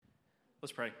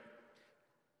Let's pray.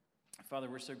 Father,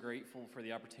 we're so grateful for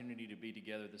the opportunity to be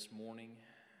together this morning.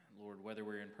 Lord, whether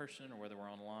we're in person or whether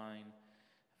we're online,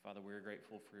 Father, we're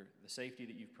grateful for the safety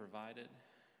that you've provided.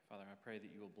 Father, I pray that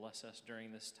you will bless us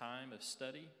during this time of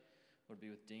study. Lord,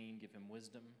 be with Dean, give him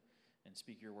wisdom, and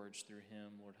speak your words through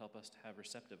him. Lord, help us to have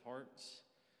receptive hearts.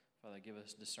 Father, give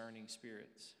us discerning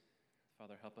spirits.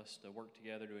 Father, help us to work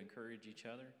together to encourage each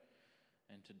other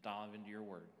and to dive into your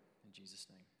word. In Jesus'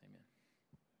 name, amen.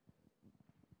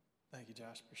 Thank you,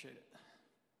 Josh. Appreciate it.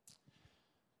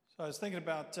 So I was thinking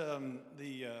about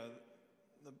the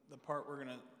part we're going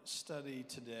to study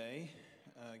today.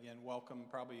 Again, welcome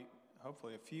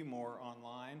hopefully a few more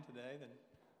online today.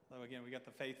 Though again, we got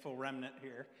the faithful remnant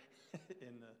here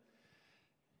in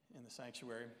the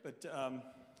sanctuary. But I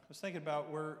was thinking about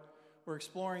we're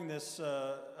exploring this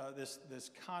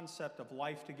concept of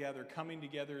life together, coming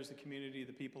together as the community,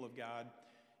 the people of God,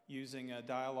 using a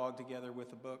dialogue together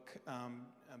with a book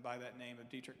by that name of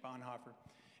Dietrich Bonhoeffer.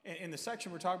 In the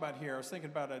section we're talking about here, I was thinking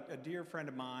about a dear friend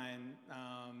of mine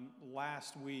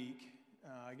last week.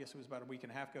 I guess it was about a week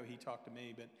and a half ago he talked to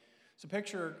me, but it's a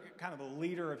picture kind of a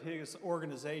leader of his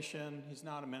organization. He's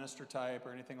not a minister type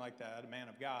or anything like that, a man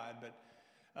of God, but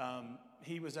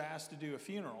he was asked to do a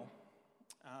funeral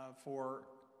for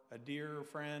a dear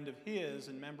friend of his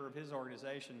and member of his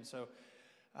organization. So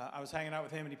I was hanging out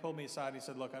with him, and he pulled me aside. And he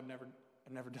said, "Look, I've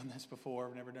never done this before.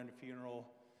 I've never done a funeral.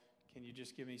 Can you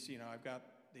just give me, I've got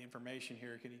the information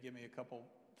here. Can you give me a couple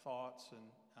thoughts and,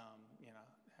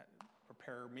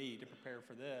 prepare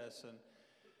for this?" And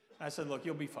I said, "Look,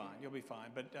 you'll be fine. You'll be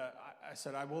fine." But I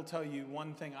said, "I will tell you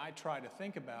one thing I try to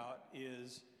think about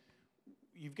is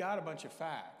you've got a bunch of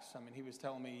facts." I mean, he was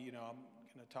telling me, I'm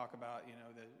going to talk about,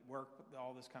 the work,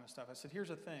 all this kind of stuff. I said, "Here's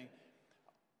the thing.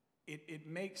 It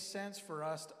makes sense for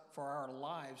us, for our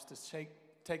lives, to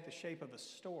take the shape of a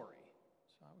story."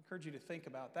 So I encourage you to think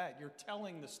about that. You're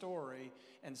telling the story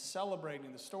and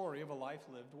celebrating the story of a life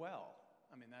lived well.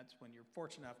 I mean, that's when you're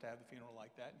fortunate enough to have the funeral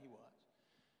like that, and he was.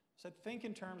 I said, think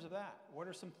in terms of that. What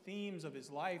are some themes of his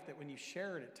life that when you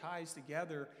share it, it ties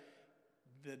together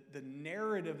the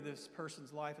narrative of this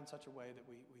person's life in such a way that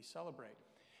we celebrate?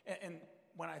 And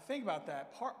when I think about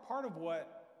that, part of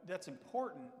what that's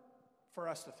important for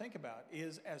us to think about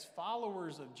is, as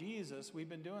followers of Jesus, we've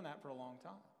been doing that for a long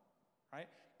time, right?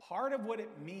 Part of what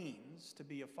it means to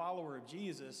be a follower of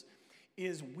Jesus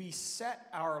is we set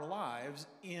our lives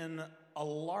in a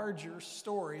larger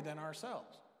story than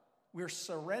ourselves. We're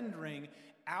surrendering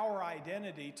our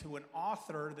identity to an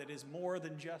author that is more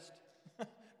than just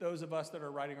those of us that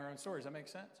are writing our own stories. That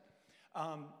makes sense?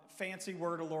 Fancy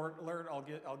word alert,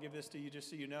 I'll give this to you just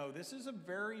so you know. This is a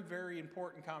very, very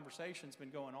important conversation that's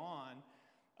been going on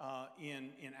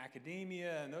in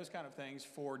academia and those kind of things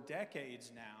for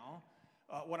decades now.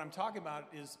 What I'm talking about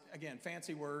is, again,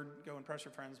 fancy word, go impress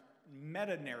your friends,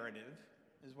 meta-narrative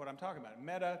is what I'm talking about.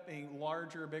 Meta being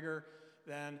larger, bigger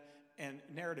than, and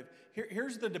narrative.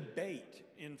 Here's the debate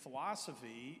in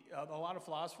philosophy. A lot of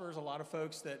philosophers, a lot of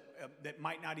folks that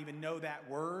might not even know that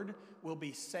word will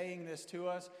be saying this to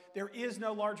us. There is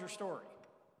no larger story.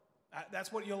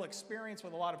 That's what you'll experience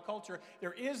with a lot of culture.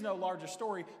 There is no larger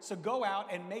story, so go out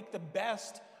and make the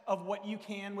best of what you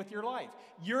can with your life.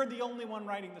 You're the only one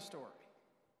writing the story.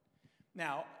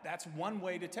 Now, that's one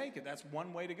way to take it. That's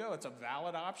one way to go. It's a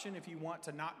valid option if you want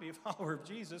to not be a follower of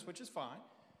Jesus, which is fine.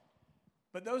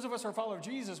 But those of us who are followers of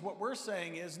Jesus, what we're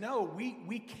saying is, no,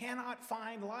 we cannot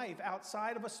find life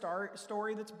outside of a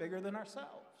story that's bigger than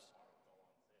ourselves.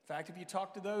 In fact, if you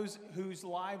talk to those whose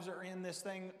lives are in this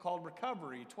thing called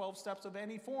recovery, 12 steps of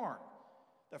any form,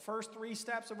 the first 3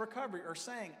 steps of recovery are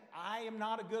saying, I am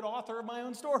not a good author of my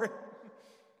own story.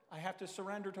 I have to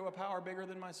surrender to a power bigger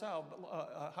than myself,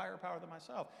 a higher power than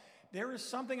myself. There is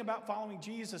something about following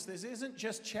Jesus. This isn't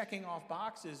just checking off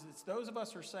boxes. It's those of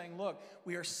us who are saying, look,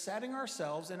 we are setting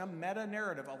ourselves in a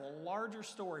meta-narrative of a larger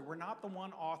story. We're not the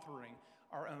one authoring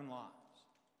our own lives.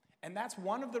 And that's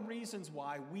one of the reasons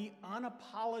why we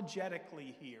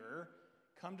unapologetically here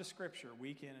come to Scripture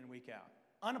week in and week out.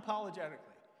 Unapologetically.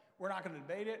 We're not going to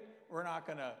debate it. We're not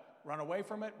going to run away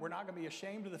from it. We're not going to be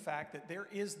ashamed of the fact that there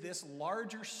is this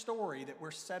larger story that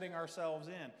we're setting ourselves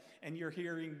in. And you're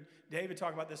hearing David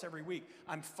talk about this every week.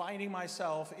 I'm finding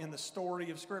myself in the story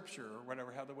of Scripture, or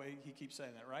whatever, how the way he keeps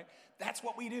saying that, right? That's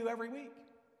what we do every week.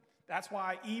 That's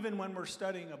why even when we're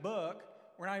studying a book,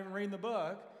 we're not even reading the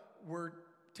book. We're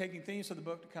taking themes of the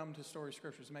book to come to story of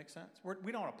Scriptures. Make sense?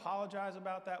 We don't apologize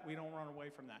about that. We don't run away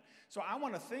from that. So I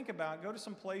want to think about, go to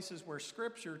some places where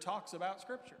Scripture talks about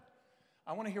Scripture.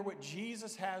 I want to hear what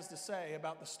Jesus has to say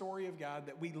about the story of God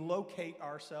that we locate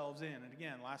ourselves in. And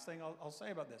again, last thing I'll say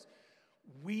about this.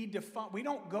 We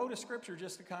don't go to Scripture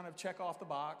just to kind of check off the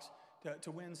box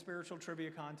to win spiritual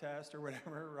trivia contest or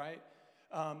whatever, right?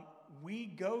 We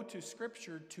go to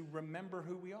Scripture to remember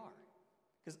who we are.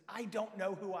 Because I don't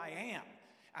know who I am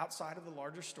outside of the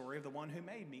larger story of the one who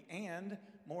made me. And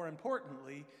more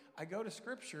importantly, I go to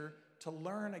Scripture to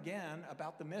learn again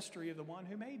about the mystery of the one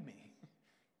who made me.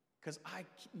 Because I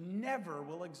never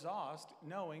will exhaust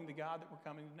knowing the God that we're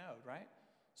coming to know, right?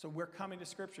 So we're coming to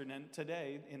Scripture. And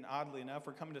today, and oddly enough,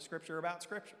 we're coming to Scripture about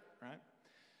Scripture, right?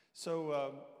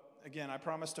 So again, I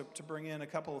promised to bring in a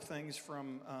couple of things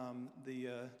from the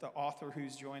author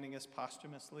who's joining us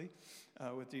posthumously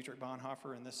with Dietrich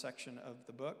Bonhoeffer in this section of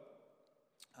the book.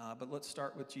 But let's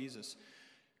start with Jesus. I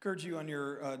encourage you on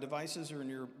your devices or in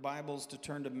your Bibles to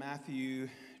turn to Matthew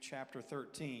chapter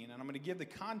 13. And I'm going to give the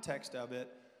context of it,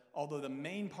 although the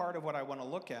main part of what I want to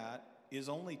look at is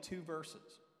only 2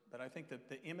 verses. But I think that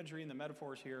the imagery and the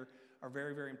metaphors here are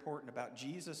very, very important about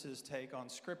Jesus' take on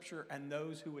Scripture and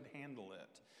those who would handle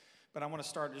it. But I want to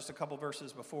start just a couple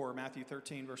verses before, Matthew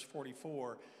 13, verse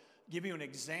 44, give you an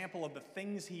example of the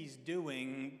things he's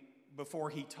doing before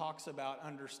he talks about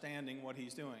understanding what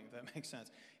he's doing, if that makes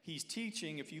sense. He's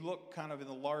teaching, if you look kind of in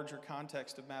the larger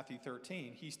context of Matthew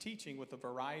 13, he's teaching with a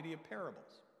variety of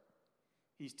parables.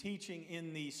 He's teaching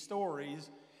in these stories,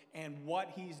 and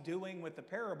what he's doing with the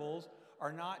parables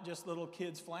are not just little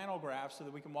kids' flannel graphs so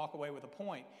that we can walk away with a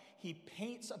point. He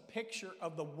paints a picture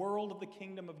of the world of the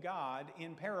kingdom of God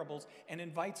in parables and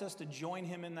invites us to join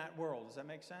him in that world. Does that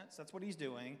make sense? That's what he's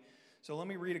doing. So let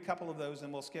me read a couple of those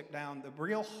and we'll skip down. The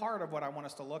real heart of what I want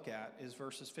us to look at is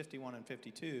verses 51 and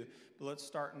 52, but let's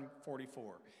start in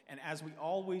 44. And as we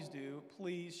always do,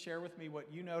 please share with me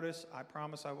what you notice. I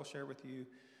promise I will share with you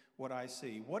what I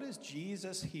see. What is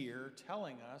Jesus here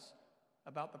telling us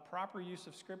about the proper use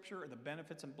of Scripture or the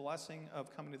benefits and blessing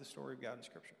of coming to the story of God in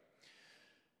Scripture?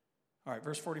 All right,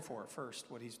 verse 44, first,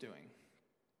 what he's doing.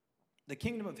 The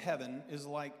kingdom of heaven is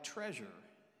like treasure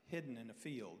hidden in a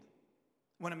field.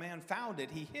 When a man found it,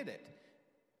 he hid it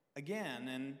again,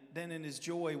 and then in his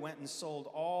joy went and sold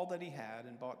all that he had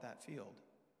and bought that field.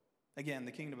 Again,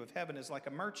 the kingdom of heaven is like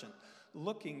a merchant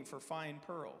looking for fine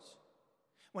pearls.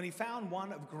 When he found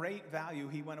one of great value,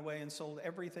 he went away and sold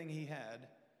everything he had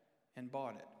and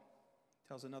bought it.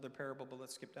 Tells another parable, but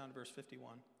let's skip down to verse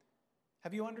 51.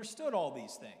 Have you understood all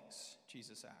these things?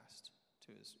 Jesus asked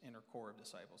to his inner core of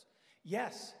disciples.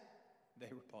 Yes, they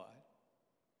replied.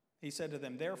 He said to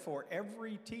them, therefore,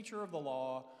 every teacher of the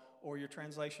law, or your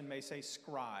translation may say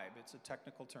scribe, it's a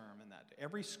technical term in that.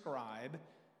 Every scribe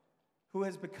who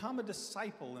has become a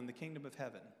disciple in the kingdom of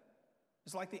heaven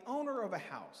is like the owner of a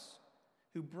house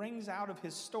who brings out of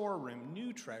his storeroom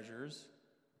new treasures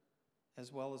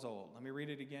as well as old. Let me read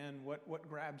it again. What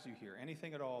grabs you here?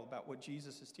 Anything at all about what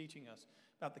Jesus is teaching us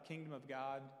about the kingdom of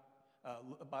God?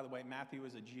 By the way, Matthew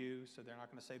is a Jew, so they're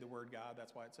not going to say the word God.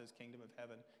 That's why it says kingdom of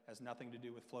heaven. It has nothing to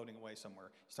do with floating away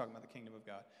somewhere. He's talking about the kingdom of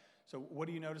God. So what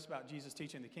do you notice about Jesus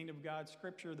teaching the kingdom of God,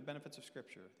 Scripture, the benefits of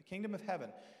Scripture? The kingdom of heaven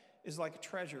is like a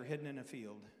treasure hidden in a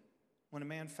field. When a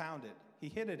man found it, he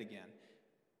hid it again.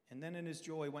 And then in his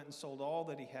joy went and sold all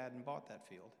that he had and bought that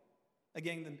field.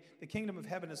 Again, the kingdom of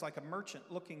heaven is like a merchant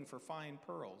looking for fine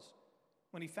pearls.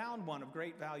 When he found one of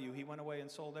great value, he went away and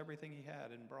sold everything he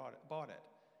had and bought it.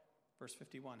 Verse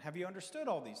 51, have you understood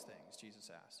all these things?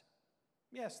 Jesus asked.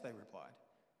 Yes, they replied.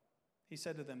 He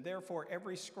said to them, therefore,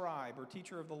 every scribe or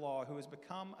teacher of the law who has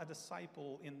become a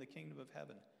disciple in the kingdom of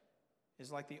heaven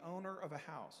is like the owner of a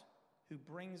house who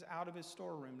brings out of his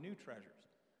storeroom new treasures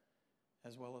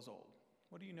as well as old.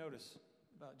 What do you notice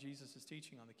about Jesus'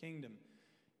 teaching on the kingdom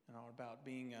and all about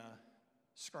being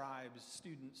scribes,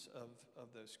 students of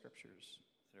those scriptures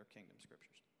that are kingdom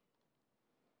scriptures?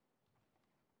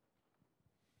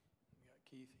 We got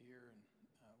Keith here, and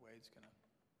Wade's going to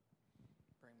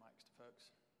bring mics to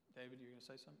folks. David, you're going to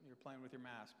say something? You're playing with your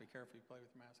mask. Be careful you play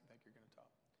with your mask. I think you're going to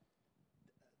talk.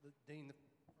 Dean, the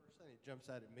first thing that jumps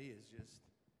out at me is just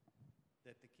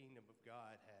that the kingdom of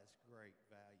God has great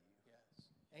value.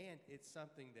 Yes. And it's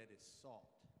something that is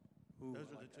sought. Ooh,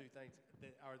 those are like the two things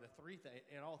that are the three things.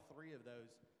 In all three of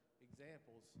those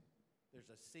examples,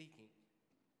 there's a seeking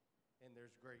and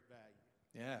there's great value.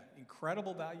 Yeah,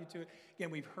 incredible value to it.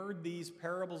 Again, we've heard these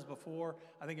parables before.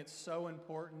 I think it's so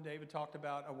important. David talked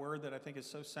about a word that I think is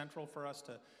so central for us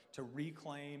to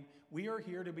reclaim. We are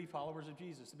here to be followers of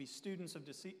Jesus, to be students of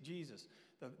Jesus.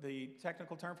 The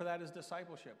technical term for that is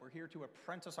discipleship. We're here to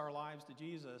apprentice our lives to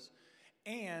Jesus.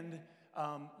 And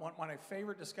one of my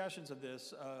favorite discussions of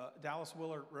this, Dallas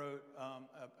Willard wrote,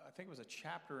 I think it was a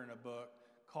chapter in a book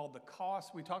called The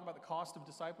Cost. We talk about the cost of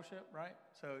discipleship, right?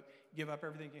 So give up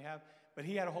everything you have. But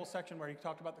he had a whole section where he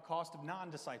talked about the cost of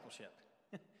non-discipleship.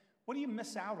 What do you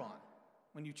miss out on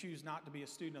when you choose not to be a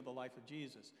student of the life of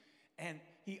Jesus? And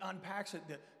he unpacks it,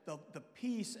 the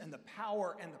peace and the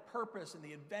power and the purpose and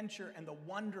the adventure and the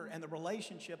wonder and the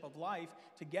relationship of life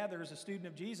together as a student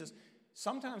of Jesus.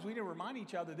 Sometimes we need to remind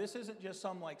each other this isn't just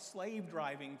some like slave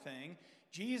driving thing.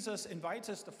 Jesus invites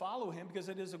us to follow him because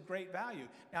it is of great value.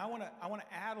 Now I want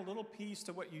to add a little piece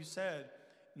to what you said.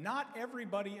 Not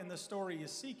everybody in the story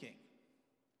is seeking.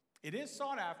 It is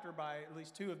sought after by at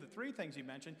least two of the three things you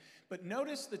mentioned. But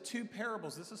notice the two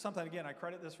parables. This is something, again, I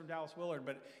credit this from Dallas Willard,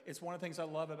 but it's one of the things I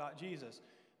love about Jesus.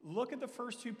 Look at the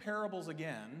first two parables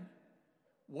again.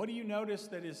 What do you notice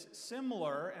that is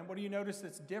similar, and what do you notice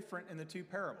that's different in the two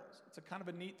parables? It's a kind of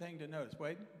a neat thing to notice.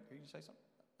 Wade, can you say something?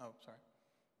 Oh, sorry.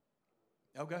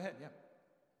 Oh, go ahead, yeah.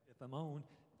 If I'm on,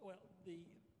 well,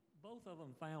 both of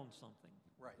them found something.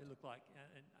 Right. It looked like,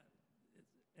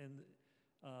 and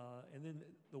then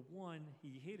the one,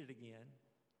 he hid it again,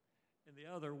 and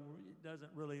the other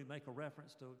doesn't really make a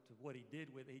reference to what he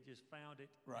did with it. He just found it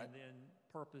right. and then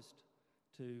purposed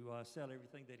to sell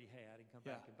everything that he had and come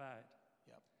back and buy it.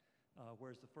 Yep.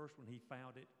 Whereas the first one, he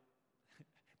found it.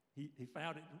 he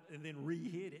found it and then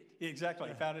re-hid it. Exactly.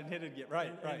 He found it and hid it again.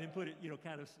 Right. And then put it,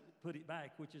 kind of put it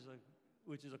back, which is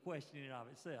a question in and of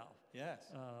itself.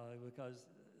 Yes. Because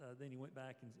then he went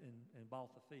back and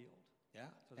bought the field. Yeah.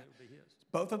 So that would be his.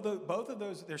 Both of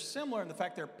those, they're similar in the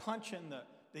fact they're punching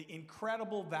the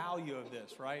incredible value of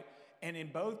this, right? And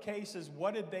in both cases,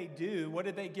 what did they do? What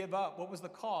did they give up? What was the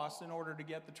cost in order to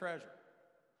get the treasure?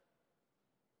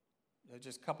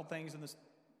 Just a couple things in the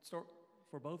story.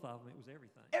 For both of them, it was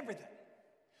everything. Everything.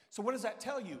 So what does that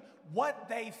tell you? What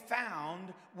they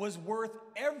found was worth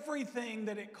everything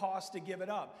that it cost to give it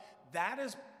up. That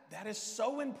is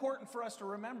so important for us to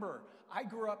remember. I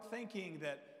grew up thinking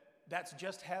that's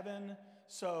just heaven,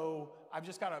 so I've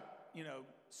just got to,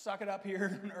 suck it up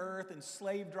here on earth and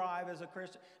slave drive as a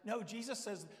Christian. No, Jesus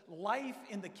says life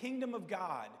in the kingdom of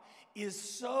God is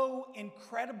so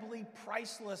incredibly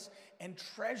priceless and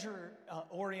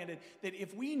treasure-oriented that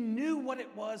if we knew what it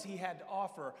was he had to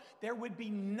offer, there would be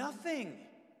nothing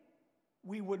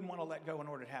we wouldn't want to let go in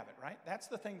order to have it, right? That's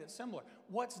the thing that's similar.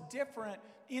 What's different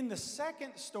in the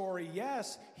second story,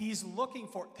 yes, he's looking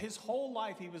for, his whole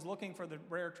life he was looking for the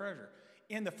rare treasure.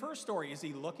 In the first story, is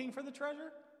he looking for the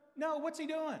treasure? No, what's he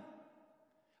doing?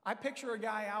 I picture a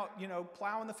guy out,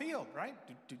 plowing the field, right?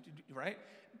 Right?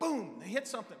 Boom, they hit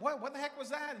something. What the heck was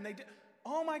that? And they did,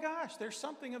 oh my gosh, there's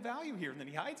something of value here. And then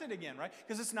he hides it again, right?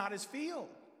 Because it's not his field.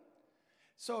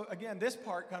 So again, this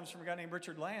part comes from a guy named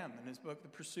Richard Lamb in his book, The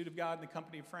Pursuit of God in the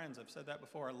Company of Friends. I've said that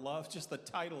before. I love just the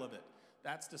title of it.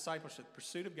 That's discipleship,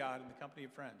 Pursuit of God in the Company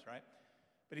of Friends, right?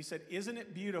 But he said, isn't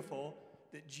it beautiful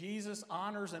that Jesus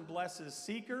honors and blesses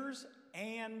seekers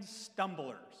and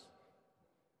stumblers?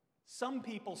 Some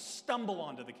people stumble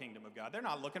onto the kingdom of God. They're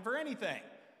not looking for anything.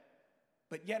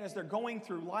 But yet as they're going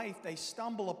through life, they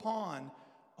stumble upon,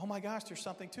 oh my gosh, there's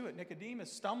something to it.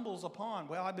 Nicodemus stumbles upon,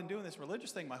 well, I've been doing this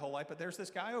religious thing my whole life, but there's this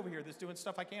guy over here that's doing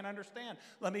stuff I can't understand.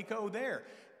 Let me go there.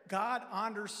 God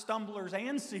honors stumblers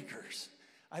and seekers.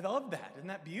 I love that. Isn't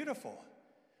that beautiful?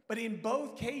 But in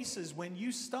both cases, when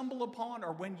you stumble upon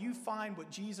or when you find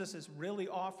what Jesus is really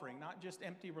offering, not just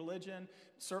empty religion,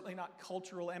 certainly not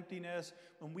cultural emptiness,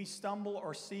 when we stumble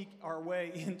or seek our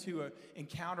way into an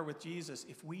encounter with Jesus,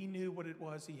 if we knew what it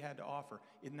was he had to offer,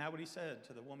 isn't that what he said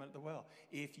to the woman at the well?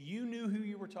 If you knew who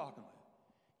you were talking with,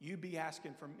 you'd be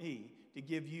asking for me to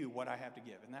give you what I have to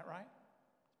give. Isn't that right?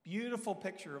 Beautiful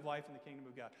picture of life in the kingdom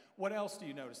of God. What else do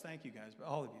you notice? Thank you guys,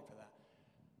 all of you for that.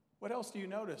 What else do you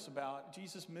notice about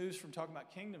Jesus moves from talking about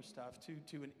kingdom stuff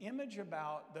to an image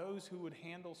about those who would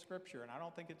handle Scripture? And I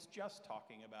don't think it's just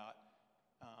talking about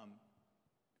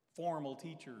formal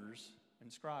teachers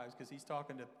and scribes, because he's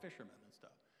talking to fishermen and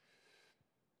stuff.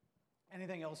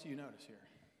 Anything else you notice here?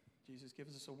 Jesus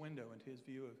gives us a window into his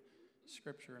view of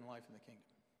Scripture and life in the kingdom.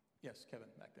 Yes, Kevin,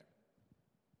 back there.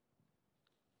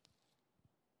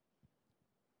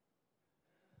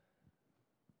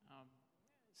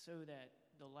 So that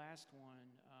the last one,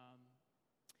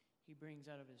 he brings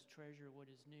out of his treasure what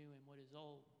is new and what is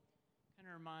old. Kind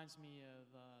of reminds me of,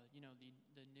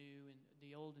 the new and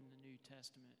the Old and the New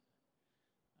Testament.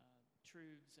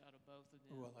 Truths out of both of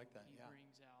them. Ooh, I like that, he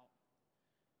brings out.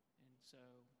 And so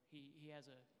he has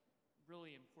a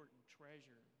really important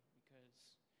treasure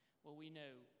because, well, we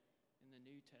know in the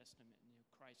New Testament,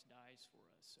 Christ dies for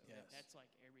us. So yes. that's like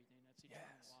everything. That's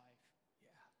eternal life.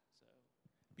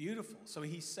 Beautiful. So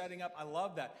he's setting up, I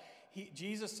love that.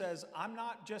 Jesus says, I'm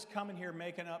not just coming here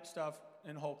making up stuff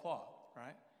in whole cloth,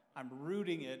 right? I'm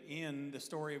rooting it in the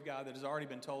story of God that has already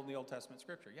been told in the Old Testament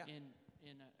Scripture. Yeah. In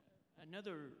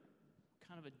another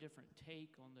kind of a different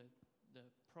take on the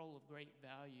pearl of great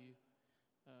value.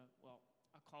 Well,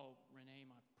 I call Renee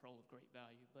my pearl of great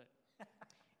value, but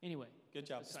anyway. Good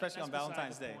job, especially on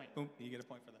Valentine's Day. Boom, you get a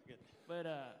point for that. Good. But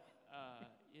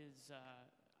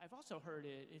I've also heard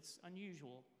it's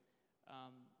unusual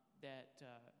that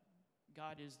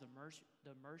God is the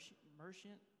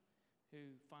merchant who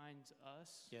finds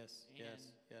us. Yes, and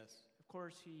yes. Of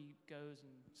course, he goes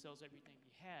and sells everything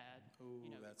he had.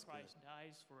 Ooh, that's Christ good.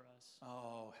 dies for us.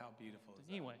 Oh, how beautiful is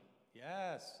that? Anyway.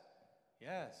 Yes.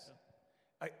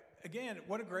 Again,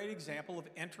 what a great example of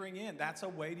entering in. That's a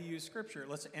way to use Scripture.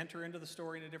 Let's enter into the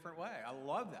story in a different way. I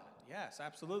love that. Yes,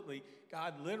 absolutely.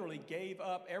 God literally gave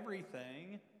up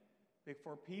everything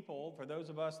for people, for those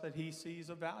of us that he sees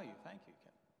of value. Thank you,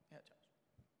 Ken. Yeah, Josh.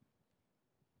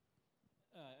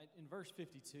 In verse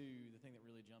 52, the thing that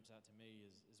really jumps out to me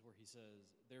is where he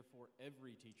says, therefore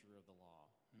every teacher of the law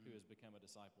who has become a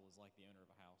disciple is like the owner of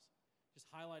a house. Just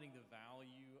highlighting the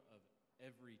value of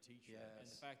every teacher. Yes. And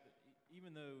the fact that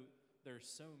even though there's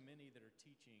so many that are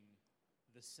teaching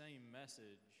the same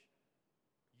message,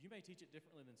 you may teach it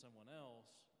differently than someone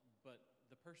else, but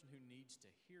the person who needs to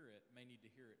hear it may need to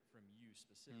hear it from you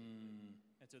specifically.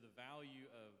 And so the value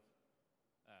of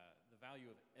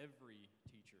every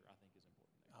teacher, I think, is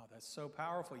important there. Oh, that's so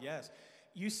powerful. Yes.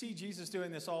 You see Jesus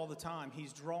doing this all the time.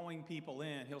 He's drawing people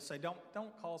in. He'll say, don't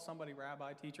call somebody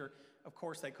rabbi, teacher. Of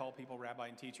course they call people rabbi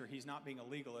and teacher. He's not being a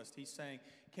legalist. He's saying,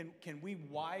 can we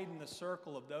widen the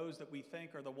circle of those that we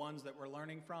think are the ones that we're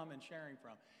learning from and sharing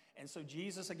from? And so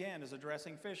Jesus, again, is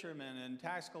addressing fishermen and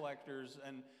tax collectors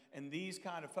and these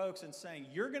kind of folks and saying,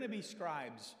 you're going to be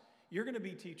scribes. You're going to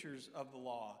be teachers of the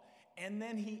law. And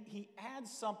then he adds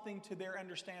something to their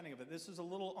understanding of it. This is a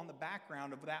little on the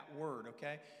background of that word,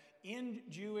 okay? In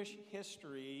Jewish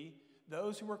history,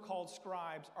 those who were called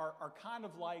scribes are kind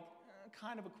of like,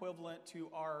 kind of equivalent to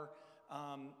our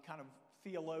kind of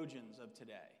theologians of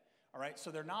today. All right,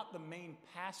 so they're not the main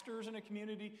pastors in a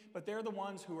community, but they're the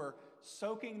ones who are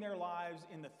soaking their lives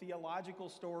in the theological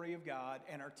story of God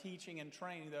and are teaching and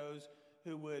training those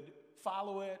who would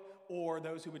follow it or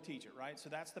those who would teach it, right? So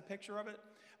that's the picture of it.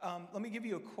 Let me give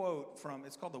you a quote from,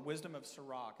 it's called The Wisdom of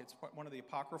Sirach. It's one of the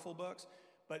apocryphal books,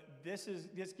 but this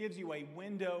gives you a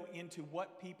window into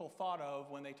what people thought of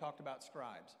when they talked about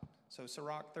scribes. So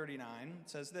Sirach 39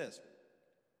 says this: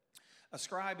 a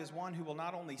scribe is one who will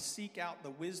not only seek out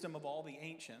the wisdom of all the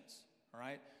ancients, all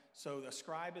right? So a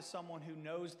scribe is someone who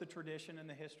knows the tradition and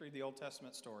the history of the Old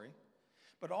Testament story,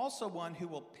 but also one who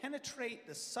will penetrate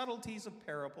the subtleties of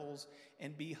parables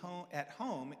and be at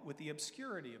home with the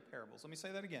obscurity of parables. Let me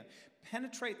say that again.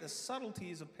 Penetrate the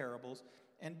subtleties of parables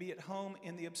and be at home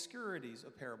in the obscurities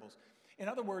of parables. In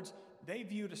other words, they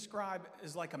viewed a scribe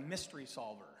as like a mystery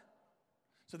solver.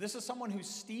 So this is someone who's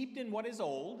steeped in what is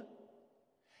old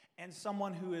and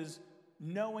someone who is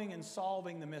knowing and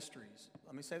solving the mysteries.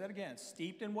 Let me say that again.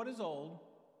 Steeped in what is old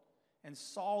and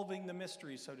solving the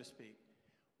mysteries, so to speak.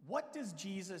 What does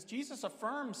Jesus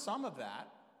affirms some of that,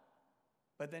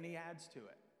 but then he adds to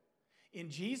it. In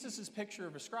Jesus' picture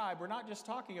of a scribe, we're not just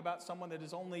talking about someone that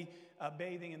is only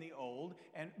bathing in the old,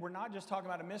 and we're not just talking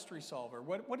about a mystery solver.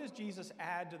 What does Jesus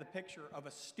add to the picture of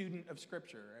a student of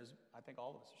Scripture, as I think all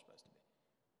of us are supposed to be?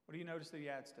 What do you notice that he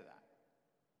adds to that?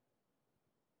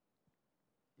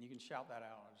 You can shout that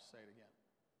out. I'll just say it again.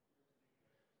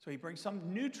 So he brings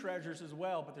some new treasures as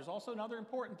well, but there's also another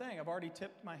important thing. I've already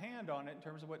tipped my hand on it in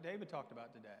terms of what David talked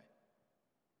about today.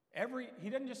 He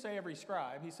didn't just say every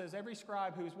scribe. He says every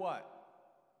scribe who's what?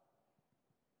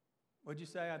 What'd you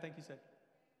say? I think he said.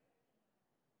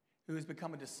 Who has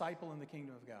become a disciple in the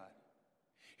kingdom of God.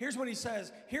 Here's what he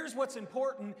says. Here's what's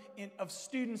important of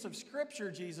students of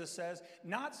Scripture, Jesus says.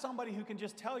 Not somebody who can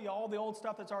just tell you all the old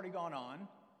stuff that's already gone on,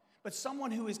 but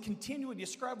someone who is continually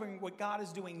discovering what God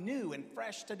is doing new and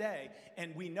fresh today.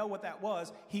 And we know what that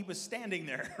was. He was standing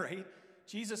there, right?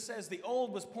 Jesus says the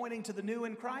old was pointing to the new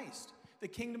in Christ. The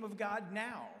kingdom of God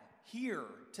now, here,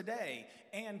 today,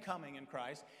 and coming in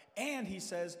Christ. And he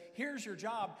says, here's your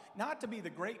job, not to be the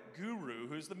great guru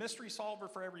who's the mystery solver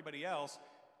for everybody else.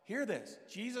 Hear this.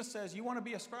 Jesus says, you want to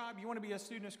be a scribe? You want to be a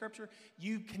student of Scripture?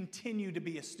 You continue to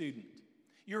be a student.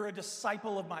 You're a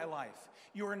disciple of my life.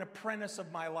 You're an apprentice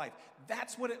of my life.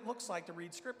 That's what it looks like to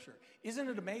read Scripture. Isn't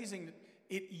it amazing that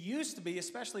it used to be,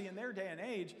 especially in their day and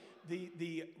age,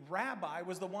 the rabbi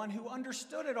was the one who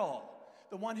understood it all,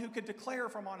 the one who could declare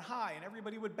from on high, and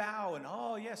everybody would bow, and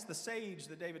oh, yes, the sage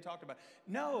that David talked about.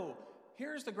 No,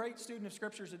 here's the great student of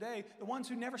Scripture today, the ones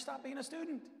who never stop being a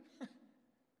student.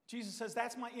 Jesus says,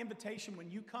 that's my invitation.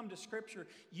 When you come to Scripture,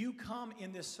 you come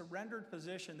in this surrendered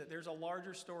position that there's a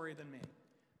larger story than me.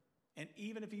 And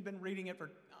even if you've been reading it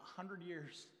for 100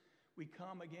 years, We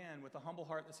come again with a humble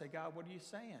heart that say, God, what are you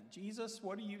saying? Jesus,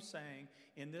 what are you saying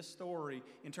in this story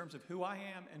in terms of who I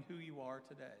am and who you are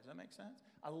today? Does that make sense?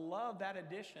 I love that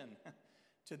addition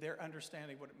to their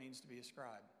understanding of what it means to be a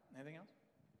scribe. Anything else?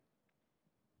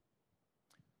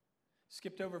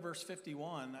 Skipped over verse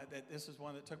 51. This is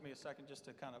one that took me a second just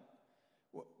to kind of,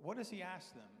 what does he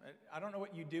ask them? I don't know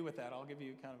what you do with that. I'll give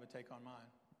you kind of a take on mine.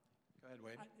 Go ahead,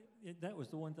 Wade. That was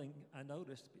the one thing I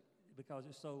noticed, because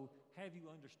it's so, have you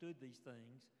understood these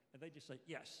things? And they just say,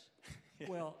 yes. Yeah.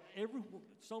 Well,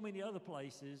 so many other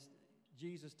places,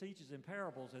 Jesus teaches in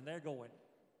parables, and they're going,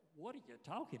 what are you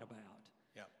talking about?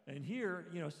 Yeah. And here,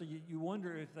 so you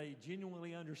wonder if they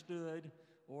genuinely understood,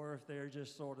 or if they're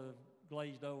just sort of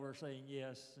glazed over saying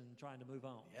yes and trying to move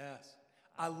on. Yes.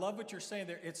 I love what you're saying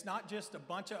there. It's not just a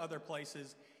bunch of other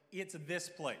places, it's this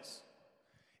place.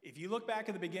 If you look back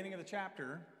at the beginning of the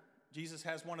chapter, Jesus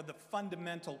has one of the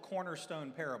fundamental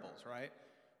cornerstone parables, right?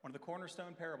 One of the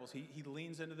cornerstone parables. He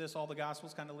leans into this. All the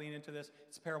Gospels kind of lean into this.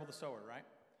 It's the parable of the sower, right?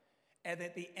 And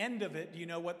at the end of it, do you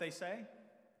know what they say?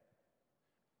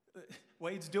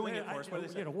 Wade's doing it for us. What do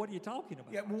they say? What are you talking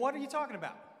about? Yeah, what are you talking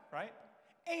about, right?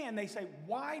 And they say,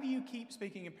 why do you keep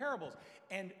speaking in parables?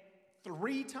 And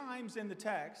 3 times in the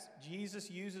text,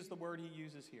 Jesus uses the word he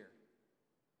uses here.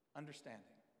 Understanding,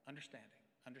 understanding,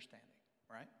 understanding,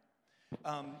 right?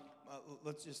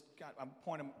 Let's just, I'm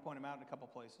point them out in a couple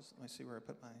places. Let me see where I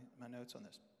put my notes on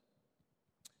this.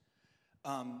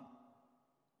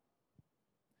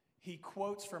 He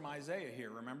quotes from Isaiah here,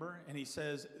 remember? And he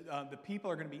says, the people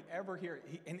are going to be ever here.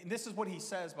 And this is what he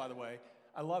says, by the way.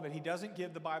 I love it. He doesn't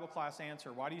give the Bible class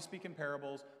answer. Why do you speak in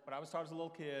parables? What I was taught as a little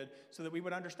kid, so that we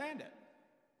would understand it.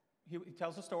 He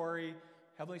tells a story,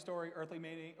 heavenly story,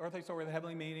 earthly story, the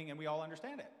heavenly meaning, and we all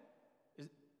understand it.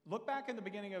 Look back in the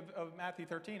beginning of Matthew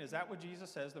 13. Is that what Jesus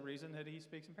says, the reason that he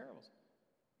speaks in parables?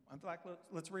 In fact,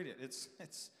 let's read it.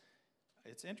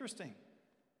 It's interesting.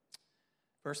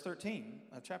 Verse 13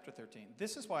 of chapter 13.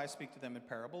 This is why I speak to them in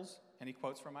parables, and he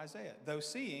quotes from Isaiah. Though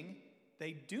seeing,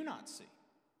 they do not see.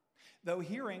 Though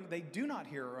hearing, they do not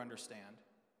hear or understand.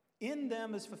 In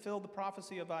them is fulfilled the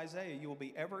prophecy of Isaiah. You will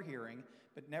be ever hearing,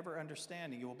 but never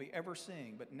understanding. You will be ever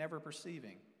seeing, but never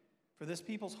perceiving. For this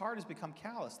people's heart has become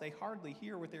callous. They hardly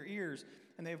hear with their ears,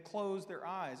 and they have closed their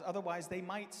eyes. Otherwise, they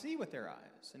might see with their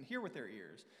eyes, and hear with their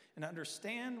ears, and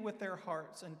understand with their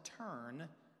hearts, and turn,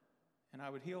 and I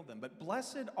would heal them. But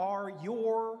blessed are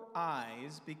your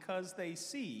eyes because they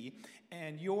see,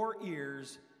 and your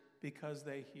ears because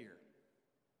they hear.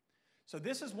 So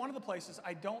this is one of the places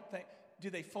I don't think, do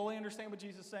they fully understand what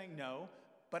Jesus is saying? No,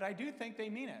 but I do think they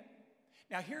mean it.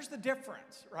 Now here's the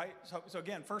difference, right? So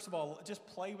again, first of all, just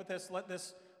play with this. Let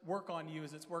this work on you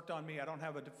as it's worked on me. I don't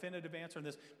have a definitive answer on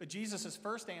this, but Jesus'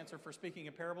 first answer for speaking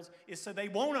in parables is so they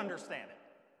won't understand it.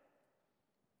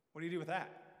 What do you do with that?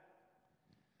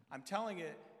 I'm telling you,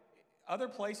 other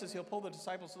places he'll pull the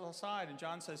disciples aside, and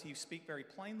John says he speak very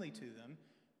plainly to them,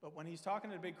 but when he's talking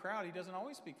to a big crowd, he doesn't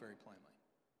always speak very plainly.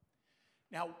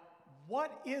 Now,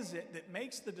 what is it that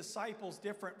makes the disciples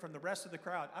different from the rest of the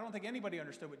crowd? I don't think anybody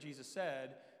understood what Jesus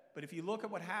said, but if you look at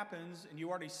what happens, and you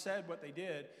already said what they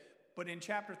did, but in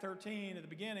chapter 13 at the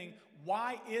beginning,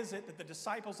 why is it that the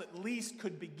disciples at least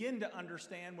could begin to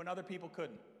understand when other people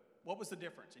couldn't? What was the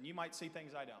difference? And you might see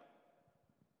things I don't.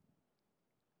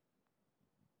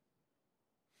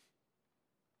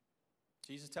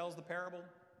 Jesus tells the parable,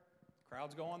 the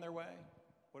crowds go on their way.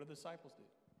 What do the disciples do?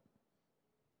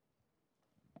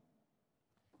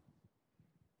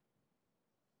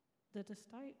 The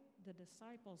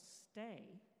disciples stay.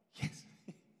 Yes.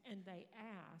 And they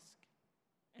ask,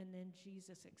 and then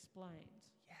Jesus explains.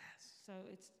 Yes. So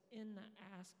it's in the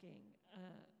asking,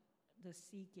 the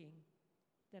seeking,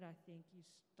 that I think you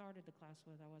started the class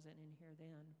with. I wasn't in here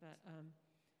then, but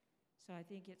so I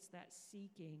think it's that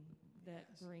seeking that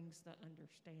brings the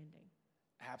understanding.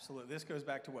 Absolutely. This goes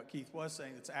back to what Keith was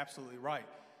saying. That's absolutely right.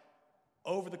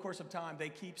 Over the course of time, they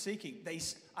keep seeking.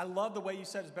 I love the way you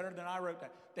said it's better than I wrote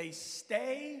that. They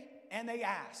stay and they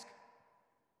ask.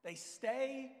 They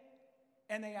stay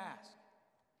and they ask.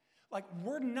 Like,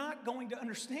 we're not going to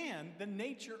understand the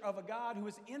nature of a God who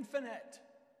is infinite.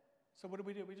 So what do?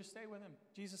 We just stay with him.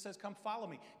 Jesus says, come follow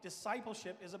me.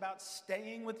 Discipleship is about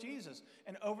staying with Jesus.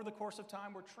 And over the course of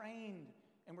time, we're trained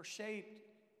and we're shaped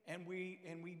and we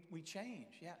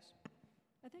change. Yes.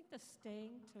 I think the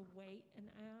staying to wait and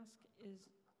ask is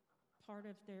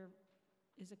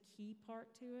is a key part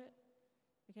to it,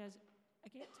 because I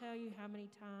can't tell you how many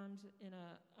times in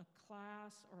a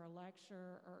class or a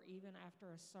lecture or even after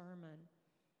a sermon,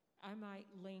 I might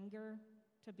linger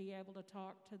to be able to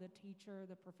talk to the teacher,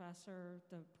 the professor,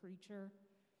 the preacher,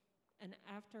 and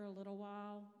after a little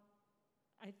while,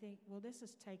 I think, well, this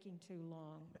is taking too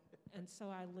long, and so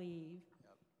I leave.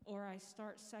 Yep. Or I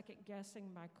start second guessing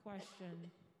my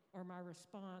question or my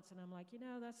response, and I'm like,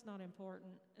 that's not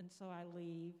important, and so I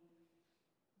leave.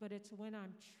 But it's when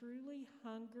I'm truly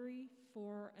hungry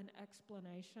for an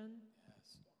explanation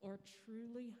or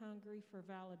truly hungry for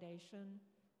validation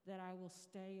that I will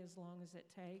stay as long as it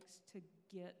takes to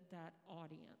get that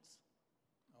audience.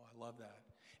 Oh, I love that.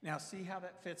 Now, see how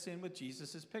that fits in with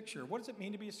Jesus' picture. What does it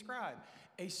mean to be a scribe?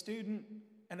 A student,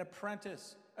 an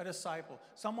apprentice, a disciple,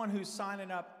 someone who's signing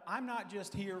up. I'm not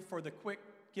just here for the quick,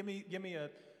 give me a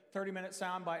 30-minute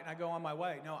soundbite and I go on my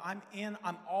way. No,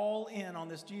 I'm all in on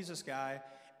this Jesus guy,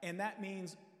 and that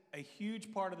means a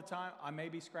huge part of the time I may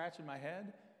be scratching my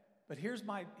head, but here's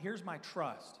my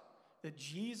trust, that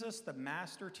Jesus, the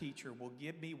master teacher, will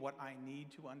give me what I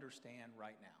need to understand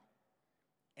right now.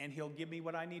 And he'll give me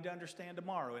what I need to understand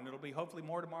tomorrow, and it'll be hopefully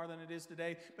more tomorrow than it is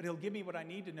today, but he'll give me what I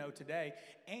need to know today.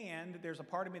 And there's a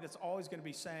part of me that's always going to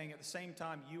be saying at the same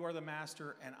time, you are the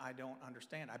master and I don't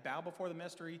understand. I bow before the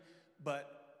mystery,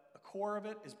 but the core of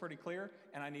it is pretty clear,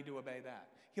 and I need to obey that.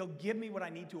 He'll give me what I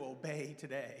need to obey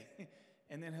today,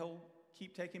 and then he'll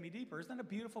keep taking me deeper. Isn't that a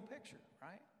beautiful picture,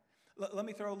 right? Let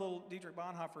me throw a little Dietrich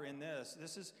Bonhoeffer in this.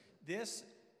 This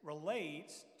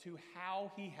relates to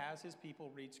how he has his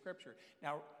people read Scripture.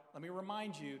 Now, let me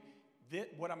remind you that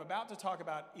what I'm about to talk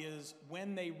about is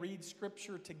when they read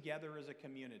Scripture together as a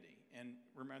community. And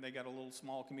remember, they got a little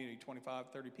small community, 25,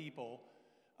 30 people.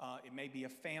 It may be a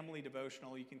family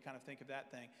devotional. You can kind of think of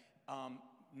that thing.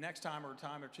 Next time or a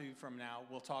time or two from now,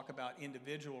 we'll talk about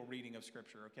individual reading of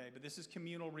Scripture, okay? But this is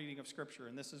communal reading of Scripture,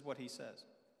 and this is what he says.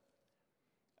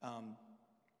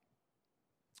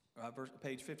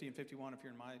 Page 50 and 51, if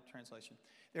you're in my translation.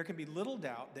 There can be little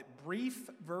doubt that brief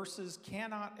verses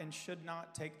cannot and should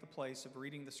not take the place of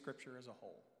reading the Scripture as a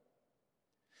whole.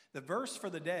 The verse for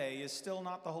the day is still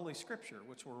not the Holy Scripture,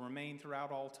 which will remain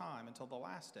throughout all time until the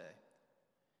last day.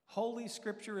 Holy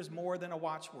Scripture is more than a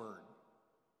watchword.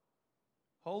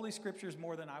 Holy Scripture is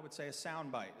more than, I would say, a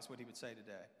soundbite, is what he would say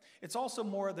today. It's also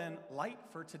more than light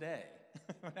for today.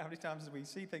 How many times do we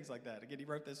see things like that? Again, he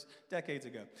wrote this decades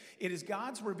ago. It is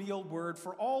God's revealed word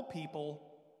for all people,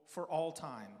 for all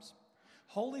times.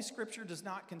 Holy Scripture does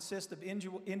not consist of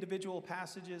individual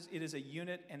passages. It is a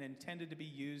unit and intended to be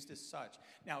used as such.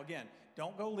 Now, again,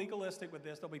 don't go legalistic with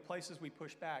this. There'll be places we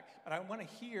push back. But I want to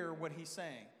hear what he's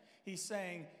saying. He's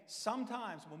saying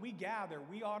sometimes when we gather,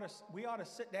 we ought to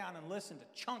sit down and listen to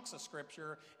chunks of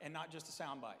Scripture and not just a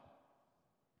soundbite.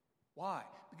 Why?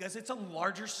 Because it's a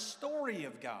larger story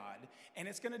of God, and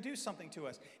it's going to do something to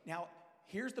us. Now,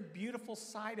 here's the beautiful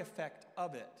side effect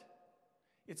of it.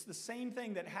 It's the same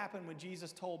thing that happened when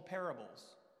Jesus told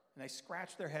parables, and they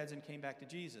scratched their heads and came back to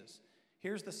Jesus.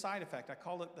 Here's the side effect. I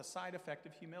call it the side effect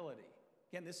of humility.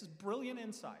 Again, this is brilliant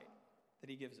insight that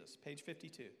he gives us. Page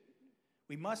 52.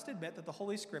 We must admit that the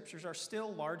Holy Scriptures are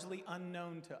still largely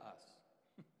unknown to us.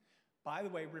 By the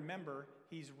way, remember,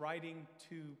 he's writing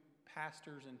to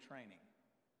pastors in training.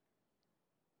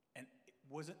 And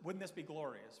wouldn't this be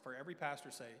glorious for every pastor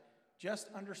to say, just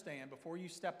understand, before you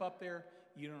step up there,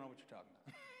 you don't know what you're talking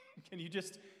about. Can you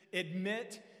just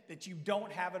admit that you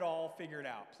don't have it all figured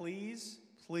out? Please,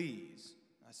 please.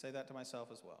 I say that to myself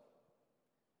as well.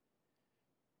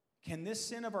 Can this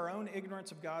sin of our own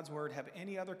ignorance of God's word have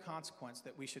any other consequence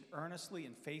that we should earnestly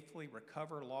and faithfully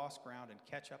recover lost ground and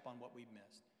catch up on what we've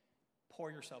missed? Pour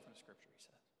yourself into Scripture, he says.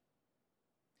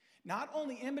 Not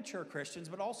only immature Christians,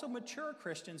 but also mature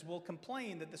Christians will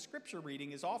complain that the Scripture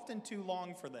reading is often too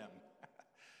long for them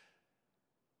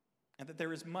and that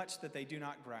there is much that they do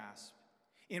not grasp.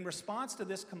 In response to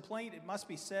this complaint, it must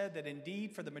be said that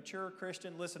indeed for the mature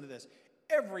Christian, listen to this,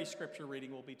 every Scripture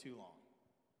reading will be too long.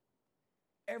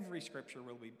 Every Scripture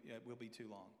will be too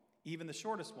long, even the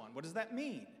shortest one. What does that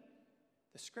mean?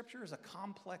 The Scripture is a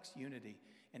complex unity,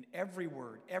 and every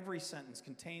word, every sentence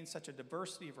contains such a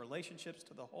diversity of relationships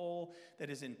to the whole that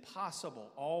is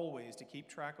impossible always to keep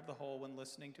track of the whole when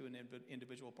listening to an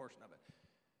individual portion of it.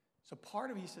 So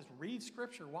part of it, he says, read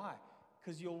Scripture. Why?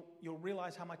 Because you'll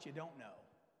realize how much you don't know.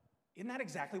 Isn't that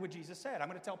exactly what Jesus said? I'm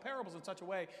going to tell parables in such a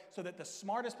way so that the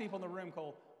smartest people in the room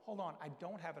go, hold on, I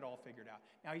don't have it all figured out.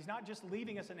 Now, he's not just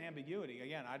leaving us in ambiguity.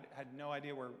 Again, I had no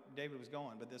idea where David was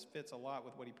going, but this fits a lot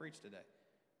with what he preached today.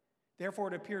 Therefore,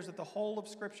 it appears that the whole of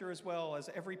Scripture, as well as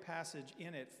every passage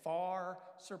in it, far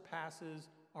surpasses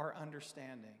our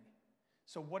understanding.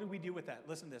 So what do we do with that?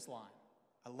 Listen to this line.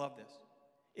 I love this.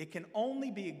 It can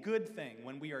only be a good thing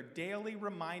when we are daily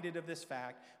reminded of this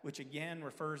fact, which again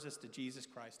refers us to Jesus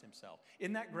Christ himself.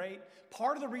 Isn't that great?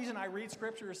 Part of the reason I read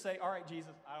Scripture is say, all right,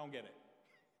 Jesus, I don't get it.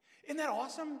 Isn't that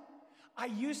awesome? I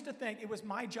used to think it was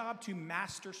my job to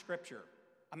master Scripture.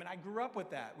 I mean, I grew up with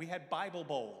that. We had Bible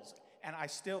bowls, and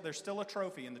there's still a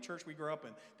trophy in the church we grew up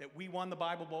in that we won the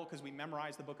Bible bowl because we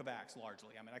memorized the book of Acts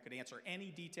largely. I mean, I could answer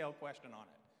any detailed question on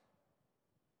it.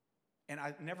 And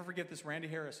I never forget this. Randy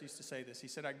Harris used to say this. He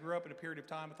said, I grew up in a period of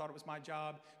time, I thought it was my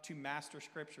job to master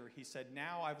Scripture. He said,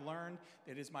 now I've learned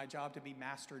that it is my job to be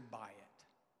mastered by it.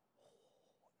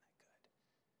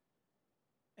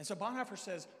 And so Bonhoeffer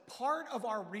says, part of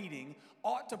our reading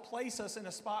ought to place us in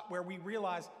a spot where we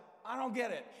realize, I don't get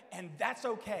it, and that's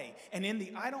okay. And in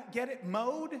the I don't get it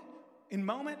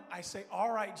moment, I say,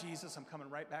 all right, Jesus, I'm coming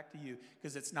right back to you,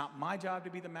 because it's not my job to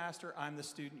be the master. I'm the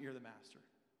student, you're the master.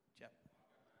 Jeff.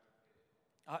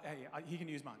 He can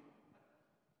use mine.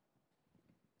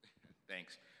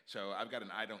 Thanks. So I've got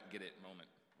an I don't get it moment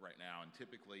right now, and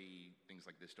typically things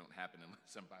like this don't happen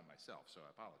unless I'm by myself, so I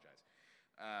apologize.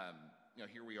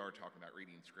 Here we are talking about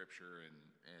reading Scripture,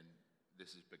 and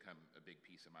this has become a big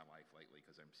piece of my life lately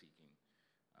because I'm seeking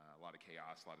a lot of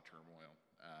chaos, a lot of turmoil.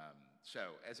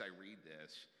 So as I read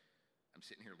this, I'm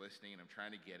sitting here listening, and I'm